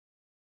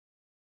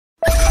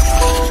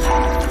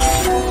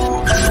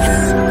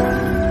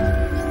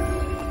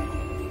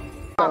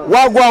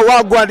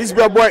Wagwan. This is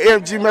your boy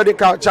AFG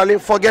Medikal. Charlie,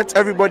 forget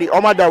everybody.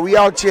 Omada, we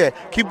out here.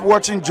 Keep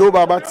watching JOBA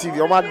ABA TV.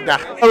 Omada.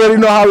 I already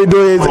know how we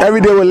do it. Every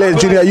day with Les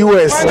Junior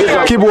US.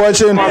 Keep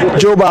watching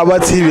JOBA ABA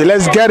TV.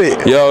 Let's get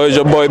it. Yo, it's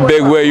your boy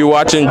Big Way. You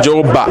watching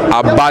JOBA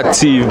ABA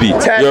TV.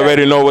 You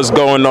already know what's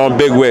going on.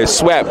 Big Way.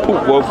 Swap.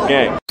 Poop. Wolf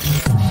gang.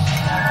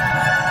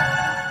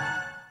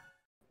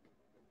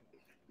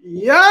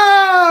 Yo!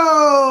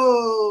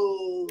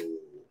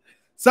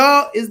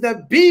 So it's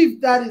the beef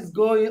that is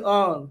going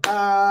on.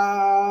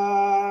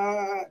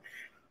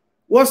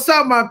 What's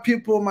up, my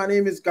people? My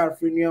name is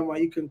Godfrey Nyama.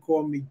 You can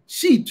call me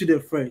G to the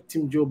friend,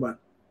 Team Joba.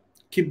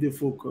 Keep the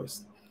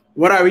focus.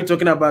 What are we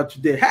talking about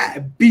today?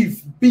 Hey,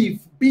 beef,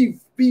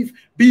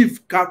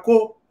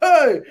 kako.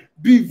 Hey,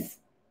 beef.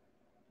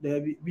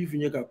 Beef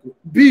in your kako.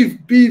 Beef.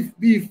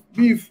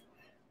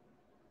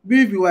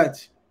 Beef,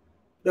 what?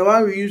 The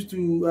one we used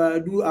to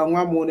do and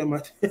one more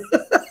than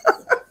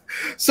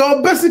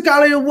So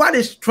basically, what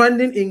is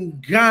trending in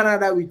Ghana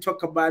that we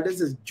talk about? This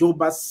is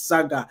JOBA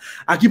saga.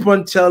 I keep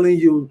on telling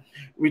you,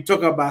 we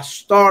talk about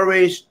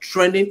storage,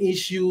 trending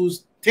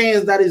issues,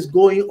 things that is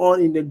going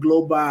on in the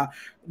global,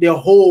 the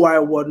whole wide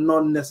world,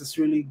 not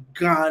necessarily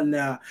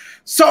Ghana.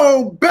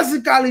 So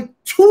basically,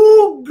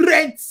 two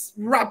great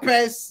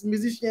rappers,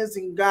 musicians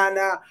in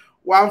Ghana,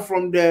 one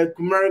from the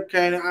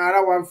American,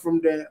 another one from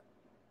the,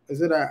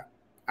 is it a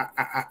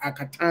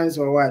Akatans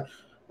or what?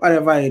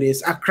 Whatever it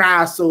is,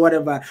 Accra or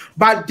whatever.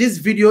 But this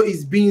video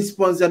is being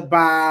sponsored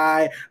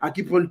by, I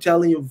keep on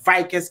telling you,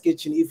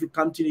 McBrown'sKitchen. If you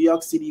come to New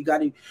York City, you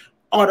got to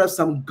order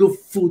some good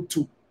food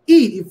to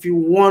eat. If you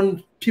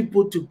want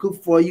people to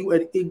cook for you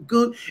and eat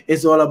good,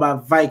 it's all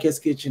about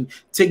McBrown'sKitchen.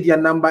 Take their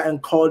number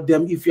and call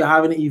them. If you're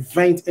having an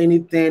event,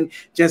 anything,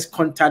 just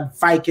contact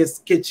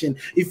McBrown'sKitchen.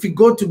 If you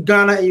go to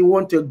Ghana and you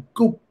want a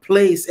good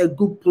place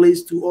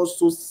to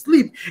also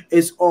sleep,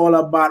 it's all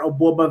about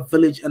Oboba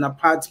Village and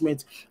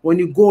apartment. When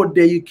you go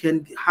there, you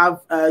can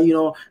have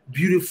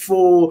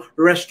beautiful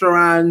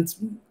restaurants.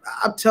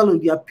 I'm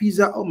telling you, their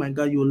pizza, oh my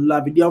god, you'll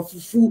love it. Their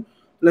fufu,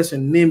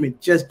 listen, name it,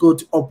 just go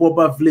to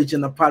Oboba Village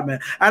and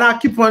apartment. And I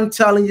keep on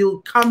telling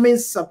you, coming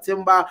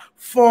September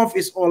 4th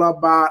is all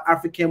about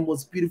African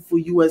Most Beautiful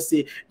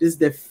USA. This is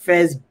the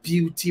first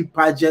beauty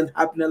pageant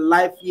happening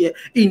live here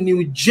in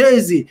New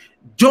Jersey.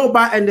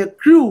 JOBA and the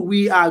crew,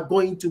 we are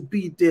going to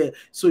be there.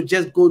 So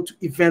just go to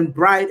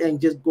Eventbrite and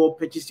just go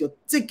purchase your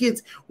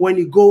tickets. When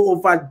you go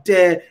over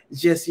there,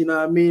 just,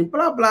 blah,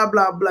 blah,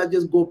 blah, blah.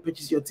 Just go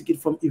purchase your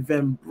ticket from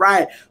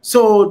Eventbrite.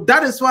 So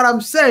that is what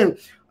I'm saying.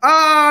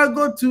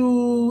 Go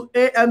to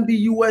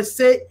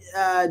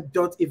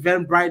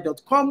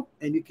ambusa.eventbrite.com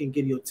and you can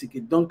get your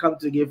ticket. Don't come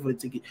to the gate for the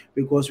ticket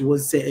because we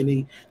won't sell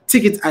any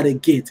tickets at the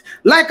gate.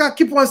 Like I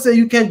keep on saying,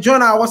 you can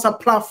join our WhatsApp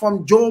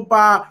platform,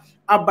 JOBA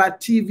ABA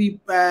TV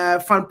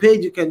fan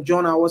page. You can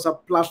join our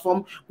WhatsApp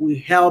platform. We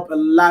help a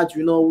lot,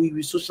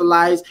 we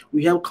socialize,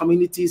 we help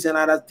communities and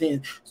other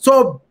things.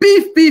 So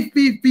beef,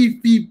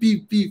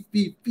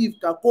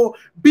 kako,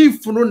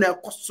 beef no na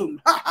kosun,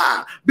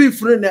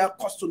 beef no na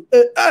kosun,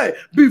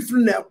 beef no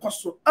na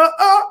kosun,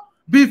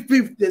 beef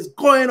that's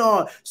going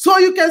on. So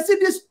you can see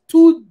these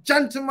two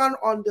gentlemen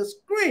on the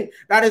screen.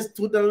 That is,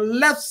 to the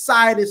left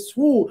side is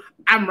who?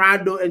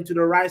 Amerado, and to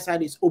the right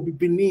side is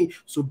Obibini.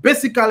 So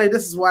basically,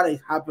 this is what is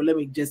happening. Let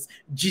me just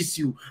gist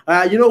you.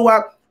 You know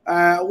what?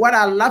 What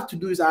I love to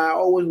do is I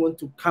always want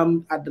to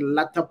come at the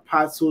latter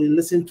part, so you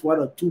listen to one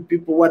or two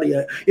people, what they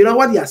are,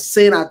 what they are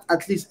saying,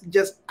 at least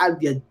just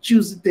add their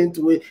juicy thing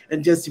to it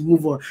and just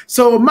move on.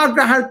 So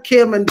McGrahan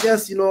came and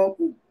just,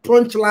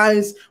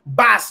 punchlines,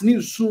 bass,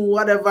 news, soon,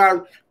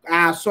 whatever.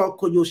 So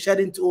Koyo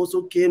Shedding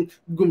also came.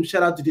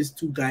 Shout out to these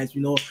two guys.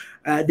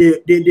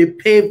 They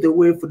paved the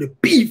way for the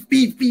beef.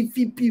 Beef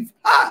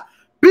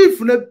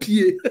no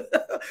pie.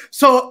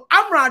 So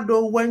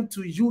Amerado went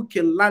to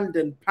UK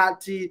London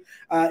party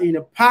in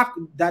a park.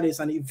 That is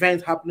an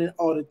event happening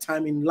all the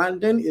time in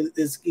London.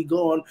 It's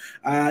going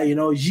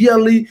on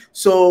yearly.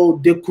 So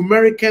the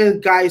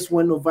American guys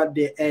went over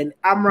there, and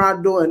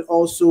Amerado and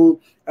also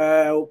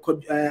Yao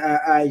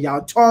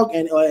Talk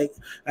and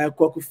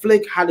Kwaku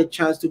Flake had a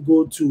chance to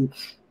go to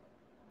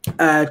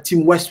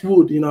Team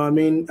Westwood,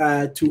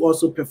 to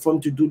also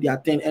perform, to do their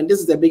thing. And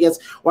this is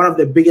one of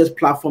the biggest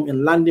platform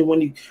in London.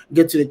 When you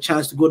get to the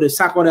chance to go, the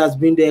Sakura has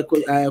been there,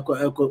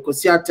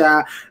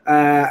 Kosiata,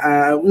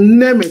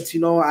 name it,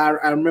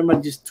 I remember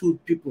just two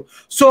people.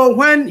 So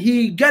when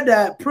he get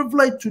the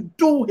privilege to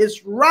do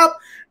his rap,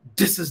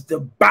 this is the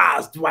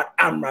bars what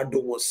Amerado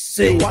was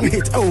saying. One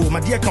hit, oh my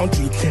dear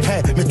country,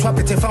 hey, me twa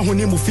pete fa ho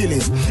nemu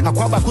feelings.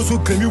 Akwaba kusu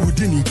kremi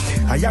wudini.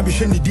 Ayabi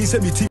hwe ni din se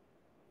mi ti.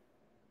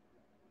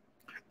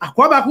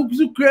 Akwaba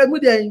kusu kremi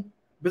den.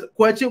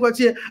 Kwachi.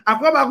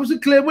 Akwaba kusu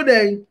kremi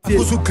den.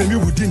 Kusu kremi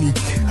wudini.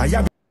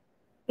 Ayabi.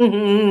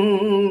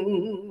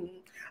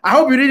 I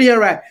hope you didn't hear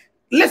right.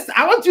 Listen,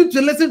 I want you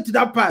to listen to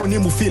that part.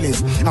 Nemu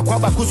feelings.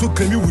 Akwaba kusu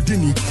kremi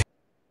wudini.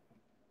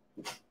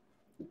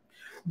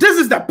 This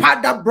is the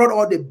part that brought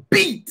all the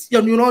beat,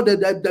 the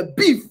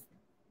beef.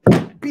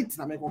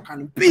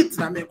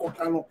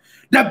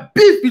 The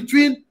beef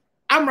between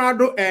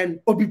Amerado and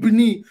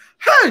Obibini.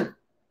 Hey,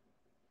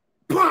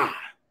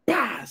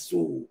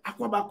 So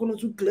Aquaba kono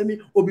to claim me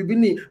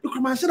Obibini. Look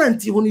at my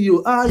shanty when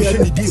you are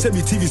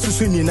TV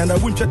Susuni and I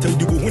won't chat to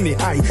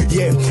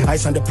the I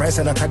send the press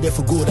and I tag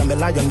for good. I'm a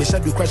lion, me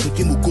said you crash the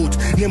Kim good.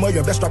 Name all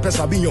your best rappers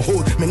I'll be in your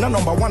hold. Me not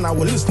number one, I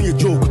will listen to a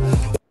joke.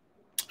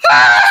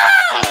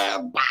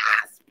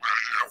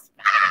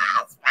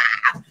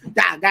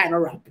 That guy not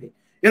rapping.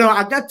 You know,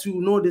 I got to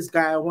know this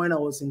guy when I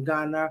was in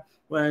Ghana.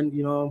 When,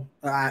 you know,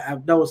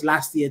 that was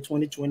last year,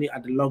 2020,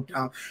 at the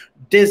lockdown.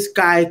 This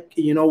guy,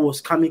 you know,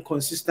 was coming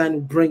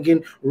consistent,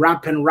 bringing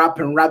rap,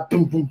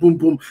 boom, boom, boom,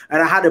 boom.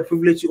 And I had the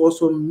privilege to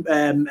also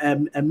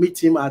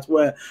meet him at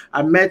where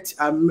I met.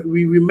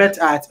 We met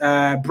at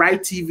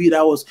Bright TV.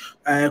 That was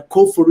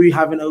Kofori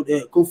having a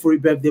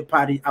Kofori birthday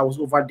party. I was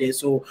over there,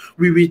 so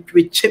we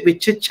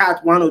chit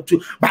chat one or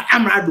two. But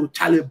Amerado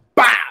Charlie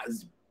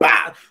bars.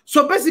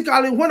 So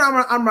basically, when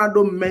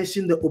Amerado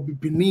mentioned the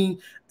Obibini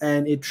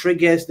and it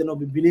triggers, then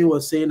Obibini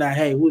was saying that,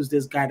 hey, who's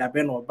this guy that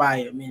Ben or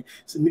buy? I mean,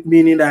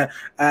 meaning that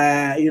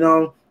you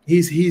know,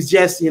 he's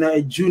just, you know,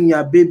 a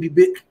junior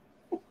baby.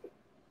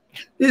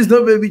 He's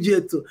no baby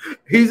J2.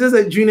 He's just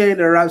a junior in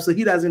the rap, so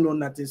he doesn't know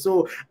nothing.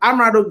 So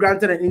Amerado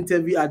granted an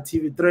interview at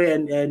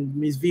TV3, and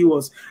Miss V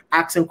was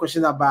asking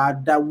questions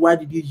about that. Why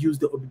did you use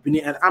the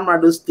Obibini? And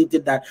Amerado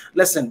stated that,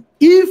 listen,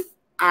 if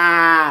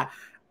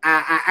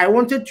I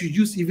wanted to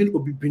use even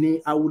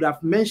Obibini, I would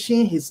have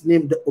mentioned his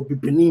name, the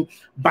Obibini,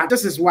 but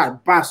this is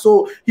what. But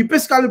so he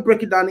basically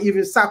break it down.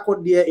 Even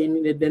Sarkodie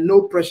in the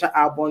No Pressure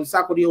album,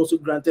 Sarkodie also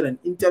granted an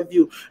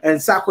interview, and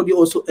Sarkodie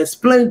also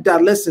explained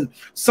that, listen,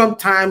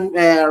 sometimes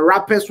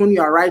rappers, when you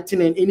are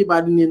writing and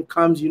anybody name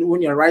comes, you know,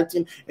 when you're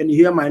writing and you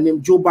hear my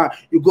name, Joba,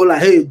 you go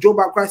like, hey,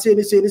 Joba, cry, say,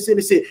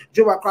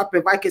 Joba, crap,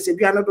 if I can say,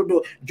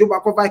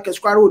 Joba, if I can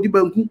square,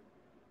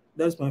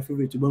 that's my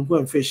favorite, Banku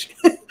and fish.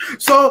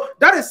 So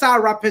that is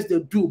how rappers they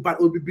do, but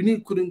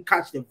Obibini couldn't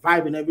catch the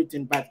vibe and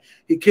everything. But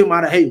he came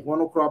out of, hey,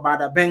 one o'clock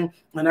about a bang,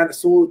 and that,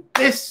 so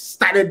this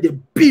started the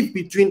beef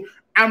between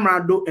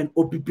Amerado and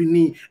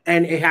Obibini,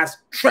 and it has,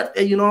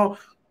 you know,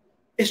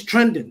 it's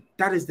trending.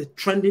 That is the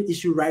trending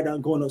issue right now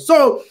going on.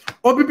 So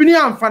Obibini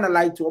I'm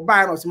finally to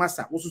buy no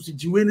massa. Also see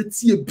Jiwene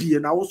TB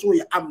and also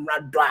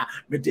Amerado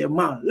with their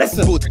man.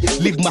 Listen.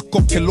 Leave my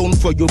cock alone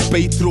for your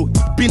pay through.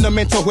 Being a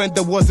mentor when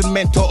there wasn't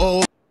mentor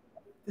all.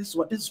 This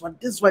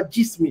is what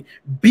gist me.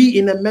 Be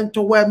in a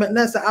mentor where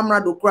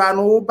Amerado cry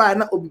no buy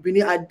na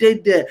Obibini. I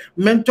did there.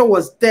 Mentor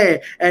was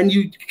there, and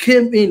you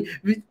came in.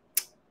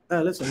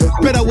 Listen.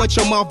 Better watch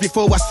your mouth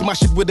before I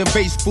smash it with a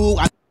vase,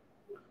 fool.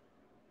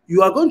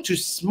 You are going to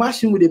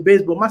smash him with a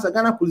baseball. Master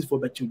Ghana police for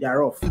bet you they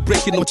are off.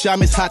 Breaking no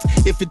charm is hot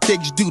if it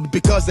takes dude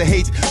because the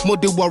hate. More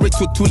they worry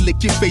to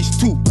lick your face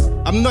too.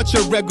 I'm not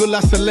your regular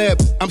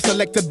celeb. I'm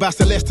selected by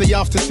Celeste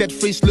after set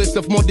free list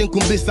of modern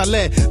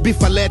kumbisale.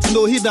 Bifalet,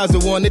 no, he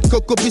doesn't want it.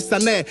 Coco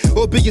bisane.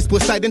 Obi is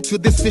Poseidon to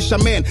this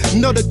fisherman.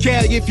 Not a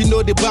care if you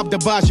know the Bob the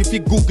Barge. If you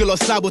Google or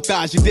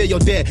sabotage, you there, you're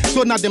there.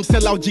 So now them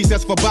sell out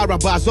Jesus for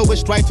Barabbas.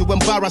 Always try to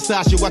embarrass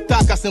us. You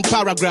attack us in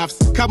paragraphs.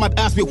 Come and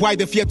ask me why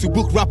they fear to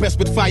book rappers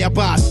with fire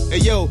bars. Hey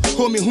yo,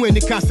 homie, who in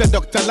the cancer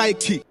Dr.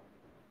 Likey?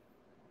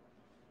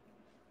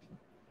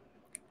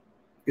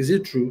 Is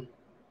it true?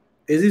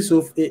 Is it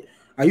so?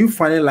 Are you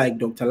funny like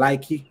Dr.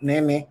 Likey?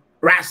 Nene?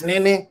 Ras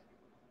Nene?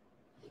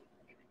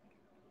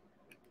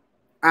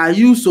 Are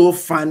you so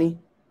funny,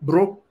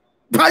 bro?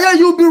 Paya,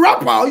 you be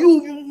rapper.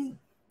 You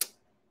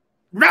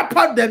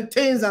rapper them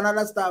things and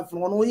other stuff. From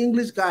no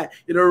English guy,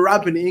 you know,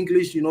 rap in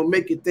English, you know,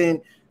 make it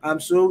thing. I'm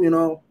so, you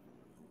know,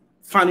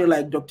 funny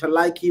like Dr.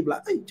 Likey,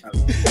 like, hey,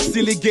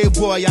 silly gay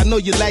boy, I know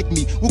you like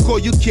me. Who call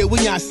you kid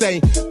when you're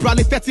saying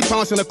probably 30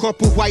 pounds and a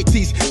couple white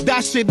tees.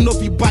 That shit no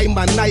be buy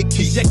my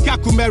Nike. Yeah,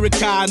 Kaku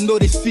America, I know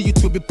they see you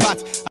to be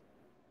part.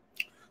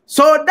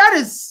 So that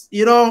is,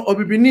 you know,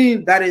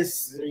 Obibini, that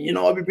is, you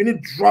know,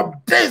 Obibini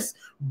drop this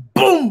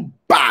boom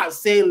bar,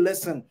 say,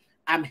 listen,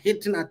 I'm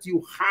hitting at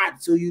you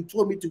hard. So you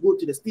told me to go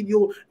to the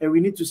studio and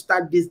we need to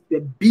start this the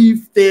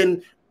beef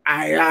thing.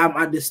 I am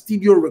at the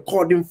studio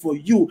recording for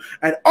you.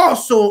 And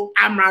also,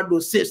 Amerado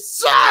says,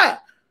 sir,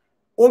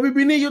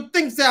 Obibini, you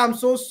think say I'm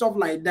so soft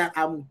like that?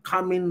 I'm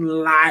coming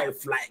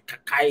live like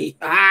Kakai.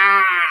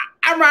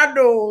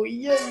 Amerado,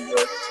 yeah.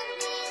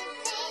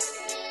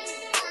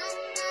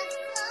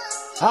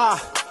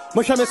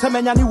 Mosha me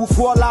semenya ni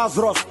wufu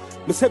Lazarus.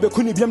 Me sebe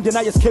kuni biem de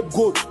na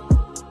scapegoat.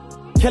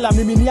 Kela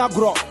me mini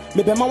agro.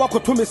 Me be ma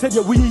wakoto me say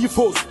the winning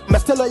foes. Me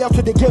still loyal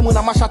to the game when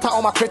I mash out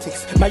all my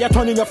critics. My ya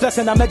turning your flesh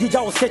and I make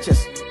your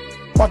sketches.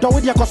 Odo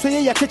with your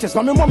kosoye your teachers.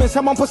 But me mom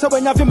say man pose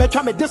when you me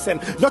try me listen.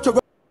 Not to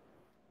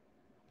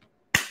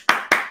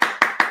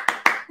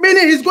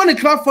meaning he's going to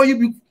clap for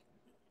you.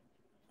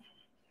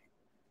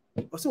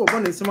 Also, we're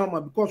going to say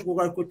mama because we're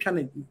going to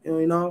channel,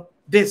 you know,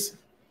 this.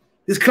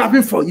 He's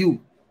clapping for you.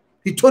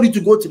 He told you to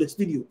go to the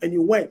studio and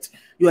you went.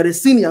 You are the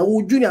senior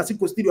who junior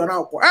studio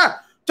now.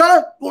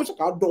 Tell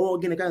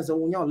dog in a kind of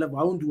level.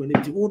 I won't do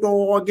anything. Who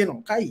dog again?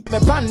 Okay. Me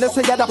ban let's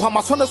say that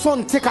my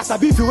son take us a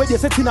beef where they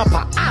setting up.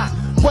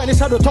 When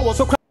it's out of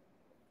so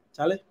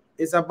Charlie,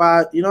 it's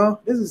about, you know,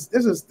 this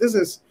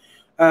is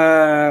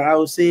I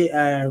would say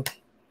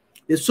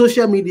the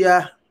social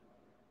media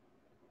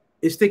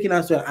It's taking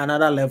us to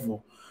another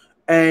level.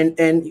 And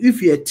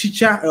if you're a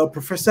teacher or a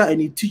professor and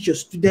you teach your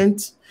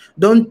students,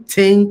 don't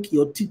think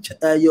your teacher,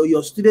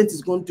 your student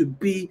is going to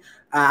be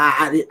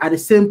at the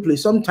same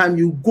place. Sometimes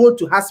you go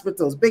to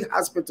hospitals,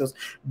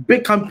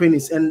 big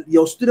companies, and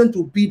your student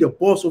will be the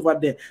boss over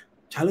there.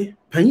 Charlie,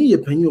 penny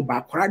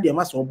back,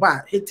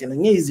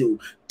 hitting easy.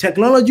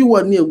 Technology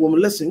was near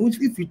woman lesson. Which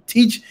if you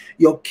teach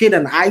your kid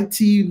an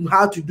IT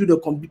how to do the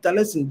computer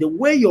lesson, the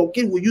way your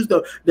kid will use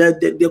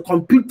the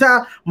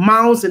computer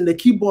mouse and the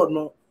keyboard,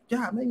 no.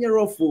 Yeah, man, you're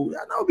awful.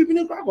 Now we've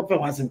been crack up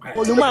once in cry.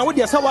 Olumai, what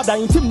you say about the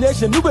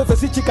intimidation? You go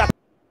for chicken.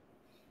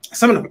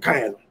 Some of the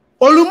kind.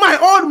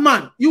 Olumai, old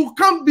man, you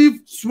can't be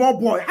small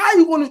boy. How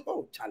you want to?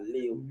 Oh,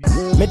 Charlie.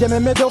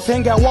 Middle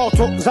finger,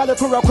 Walter,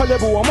 Zalatura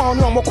Colebo,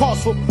 Amon,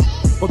 Mocoso.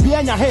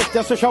 Obianya head,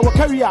 the social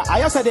career.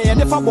 I said they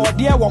had a board,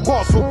 dear, or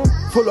Gosso.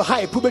 Follow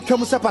high,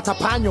 Pubicum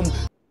Patapaa.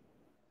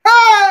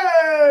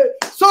 Hey!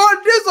 So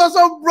this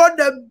also brought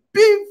the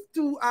beef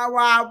to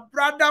our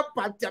brother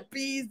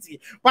Patapaa.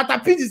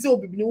 Patapaa said,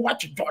 "Obibini,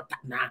 watch your daughter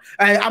now.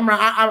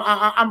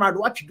 Amerado,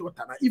 watch your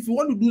daughter now. If you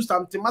want to do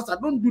something, master,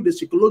 don't do the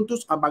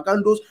Sikolontos,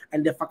 Abagandos,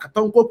 and the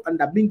Fakatonko, and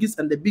the Bingis,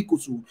 and the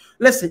Bikusu.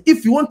 Listen,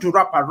 if you want to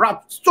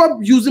rap, stop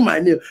using my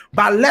name.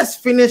 But let's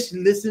finish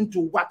listening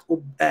to what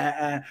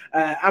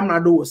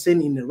Amerado was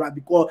saying in the rap,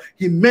 because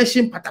he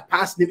mentioned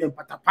Patapaa's name, and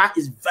Patapaa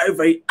is very,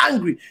 very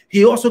angry.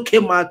 He also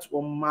came out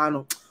on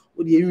Mano.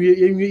 May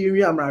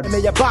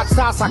your back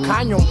start a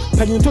canyon,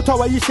 penny to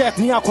tower you chef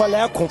near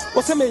Colleco.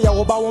 What's a mayor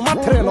about my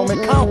train on my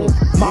cow?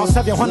 Mouse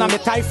 700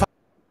 metaifa.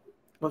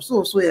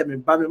 So,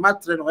 but my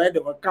train or head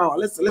of a cow.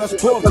 Let's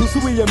talk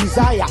to your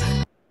Messiah.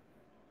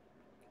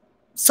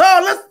 So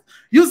let's,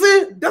 you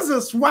see, this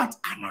is what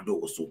Amerado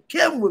also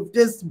came with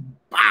this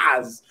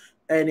bars.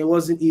 And it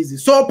wasn't easy.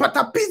 So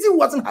Patapaa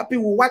wasn't happy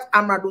with what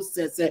Amerado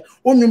said.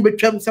 Only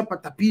became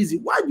Patapaa.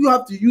 Why do you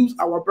have to use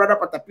our brother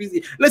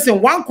Patapaa?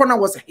 Listen, one corner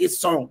was a hit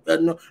song.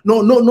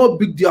 No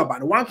big deal about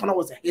it. One corner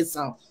was a hit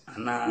song.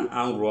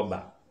 I'm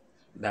Robert.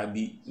 That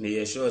be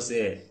may sure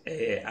say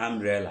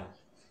umbrella.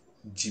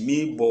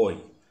 Jimmy boy.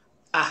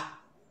 Ah.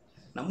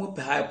 Na mo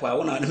pe hype. I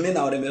wanna me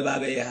na remember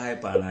be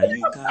hype na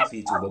you can't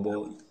fit to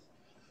bobo.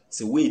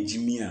 Say wait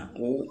Jimmy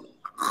oh.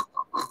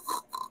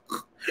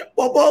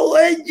 Bobo,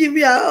 when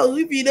Jimmy,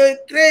 if you don't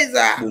crazy.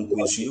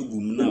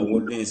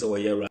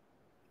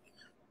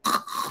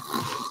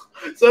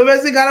 So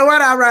basically,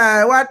 what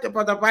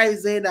Patapaa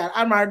is saying that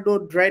Amerado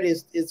dread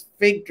is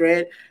fake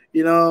dread,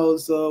 you know.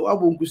 So I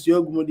won't push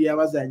your gumudi. I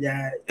was like,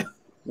 yeah.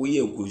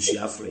 We are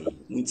Kushia free.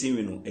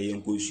 Mutimino, a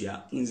young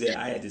Kushia. Unze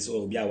I had this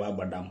all be our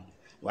badam.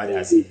 What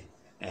I say,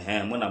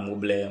 Mona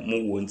mobile,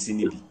 mo won't see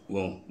me.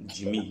 Won't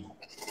Jimmy.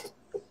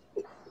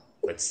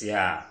 But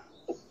yeah,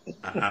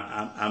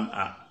 I'm.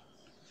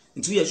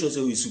 Into your show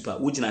so super.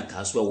 Would you not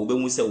Kaswa?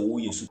 We say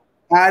we super.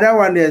 That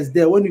one is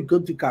there when you go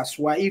to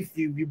Kaswa. If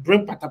you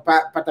bring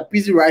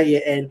Patapaa right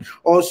here, and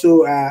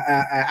also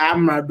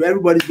Amerado,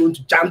 everybody's going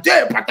to jump.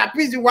 Hey,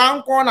 Patapaa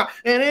one corner.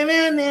 You know what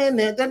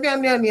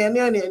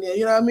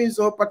I mean?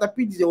 So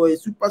Patapaa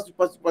was a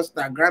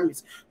superstar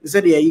Grammys. They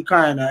said yeah, you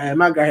can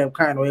Maga have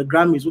kind or a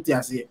Grammys. What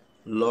you say?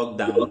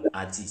 Lockdown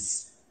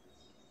artists.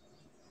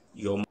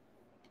 Your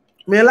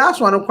my last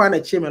one, I'm quite a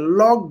chairman.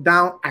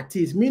 Lockdown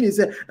artist, meaning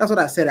that's what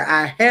I said.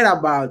 I heard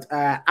about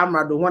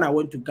Amerado when I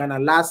went to Ghana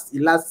last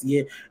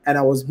year, and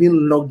I was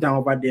being locked down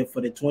over there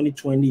for the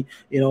 2020.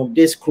 You know,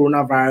 this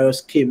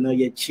coronavirus came. No,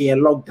 chair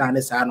lockdown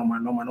is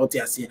normal. Not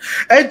here.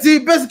 And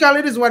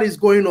basically, this is what is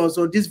going on.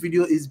 So this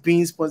video is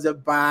being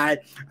sponsored by.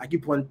 I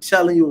keep on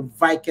telling you,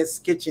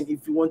 McBrown'sKitchen.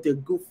 If you want a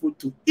good food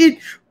to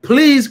eat,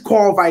 please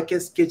call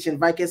McBrown'sKitchen.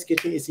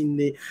 McBrown'sKitchen is in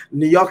the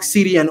New York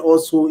City, and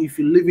also if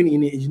you're living in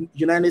the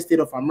United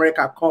States of America,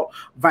 call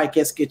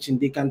McBrown'sKitchen.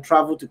 They can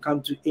travel to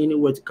come to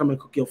anywhere to come and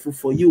cook your food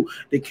for you.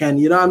 They can,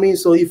 you know what I mean?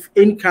 So if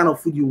any kind of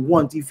food you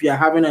want, if you're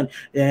having a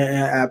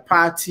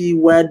party,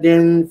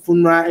 wedding,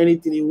 funeral,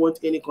 anything you want,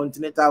 any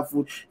continental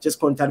food, just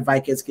contact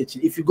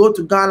McBrown'sKitchen. If you go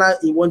to Ghana,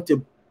 you want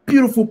a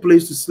beautiful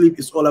place to sleep,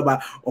 it's all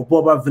about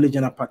Oboba Village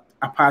and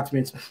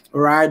apartments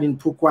right in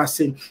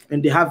Pukwasi,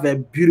 and they have a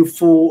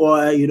beautiful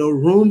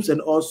rooms and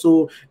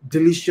also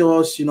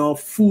delicious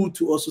food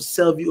to also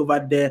serve you over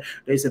there.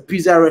 There's a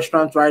pizza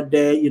restaurant right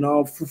there,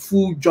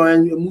 fufu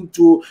join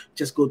mutu.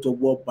 Just go to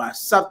Woba.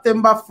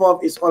 September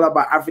 4th is all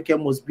about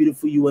African most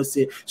beautiful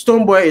USA.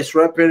 Stoneboy is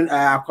rapping,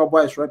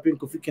 Akoboy is rapping,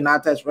 Kofi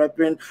Kinata is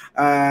rapping,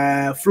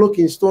 Flo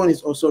Kingston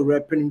is also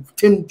rapping,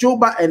 Team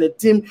Joba and the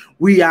team,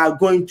 we are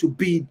going to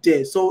be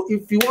there. So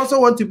if you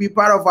also want to be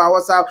part of our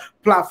WhatsApp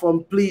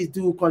platform, please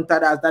do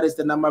contact us. That is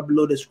the number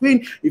below the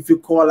screen. If you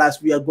call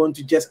us, we are going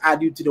to just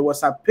add you to the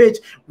WhatsApp page.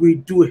 We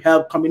do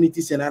help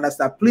communities and other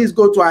stuff. Please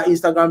go to our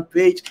Instagram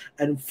page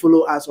and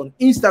follow us on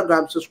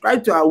Instagram.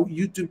 Subscribe to our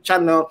YouTube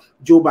channel.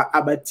 JOBA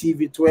ABA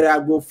TV.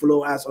 Twitter, go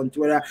follow us on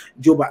Twitter,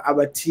 JOBA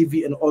ABA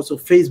TV, and also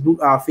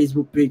Facebook. Our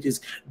Facebook page is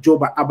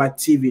JOBA ABA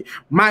TV.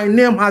 My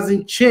name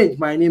hasn't changed.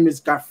 My name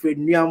is Gafred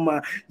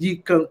Nyama. You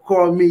can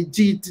call me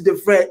G to the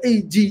friend.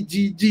 Hey, G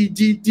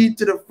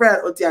to the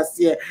friend.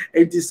 Otiasie.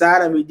 It is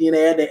Sarah Medina.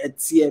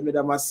 It's here.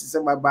 My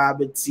sister, my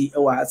Baba T.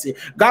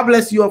 God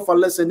bless you all for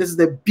listening. This is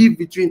the beef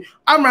between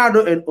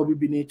Amerado and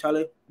Obibini.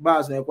 Charlie.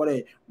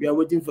 We are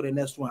waiting for the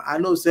next one. I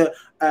know, sir,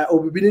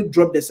 Obibini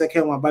dropped the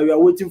second one, but we are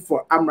waiting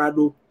for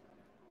Amerado.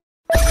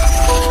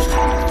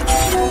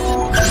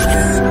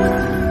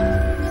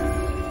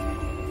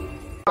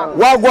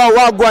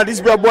 Wagwan, this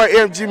is your boy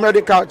AMG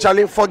Medikal.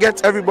 Charlie,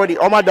 forget everybody.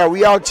 Omada,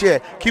 we out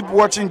here. Keep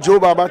watching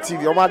JOBA ABA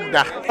TV.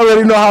 Omada. You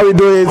already know how we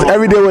do it.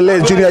 Every day we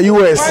let Junior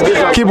US.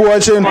 Keep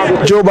watching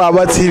JOBA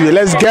ABA TV.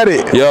 Let's get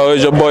it. Yo,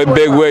 it's your boy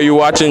Big Way. You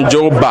watching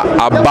JOBA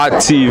ABA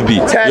TV.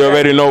 You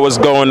already know what's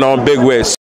going on, Big Way.